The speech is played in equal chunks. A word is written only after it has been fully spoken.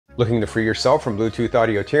Looking to free yourself from Bluetooth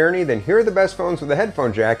audio tyranny? Then here are the best phones with a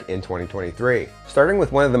headphone jack in 2023. Starting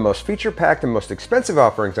with one of the most feature-packed and most expensive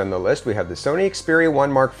offerings on the list, we have the Sony Xperia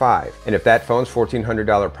 1 Mark V. And if that phone's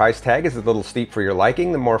 $1,400 price tag is a little steep for your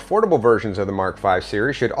liking, the more affordable versions of the Mark V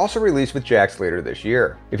series should also release with jacks later this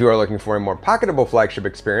year. If you are looking for a more pocketable flagship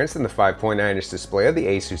experience, then the 5.9-inch display of the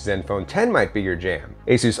Asus Zenfone 10 might be your jam.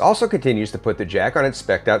 Asus also continues to put the jack on its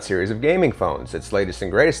spec'd-out series of gaming phones, its latest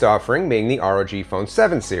and greatest offering being the ROG Phone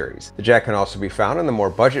 7 series. The jack can also be found on the more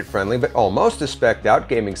budget-friendly but almost as spec'd-out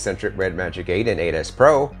gaming-centric Red Magic 8 and 8S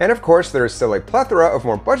Pro, and of course there is still a plethora of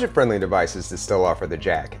more budget-friendly devices that still offer the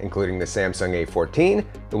jack, including the Samsung A14,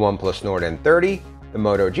 the OnePlus Nord N30, the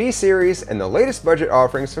Moto G series, and the latest budget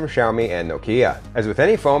offerings from Xiaomi and Nokia. As with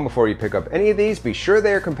any phone, before you pick up any of these, be sure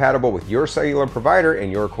they are compatible with your cellular provider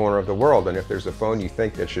in your corner of the world, and if there's a phone you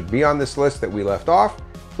think that should be on this list that we left off,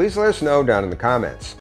 please let us know down in the comments.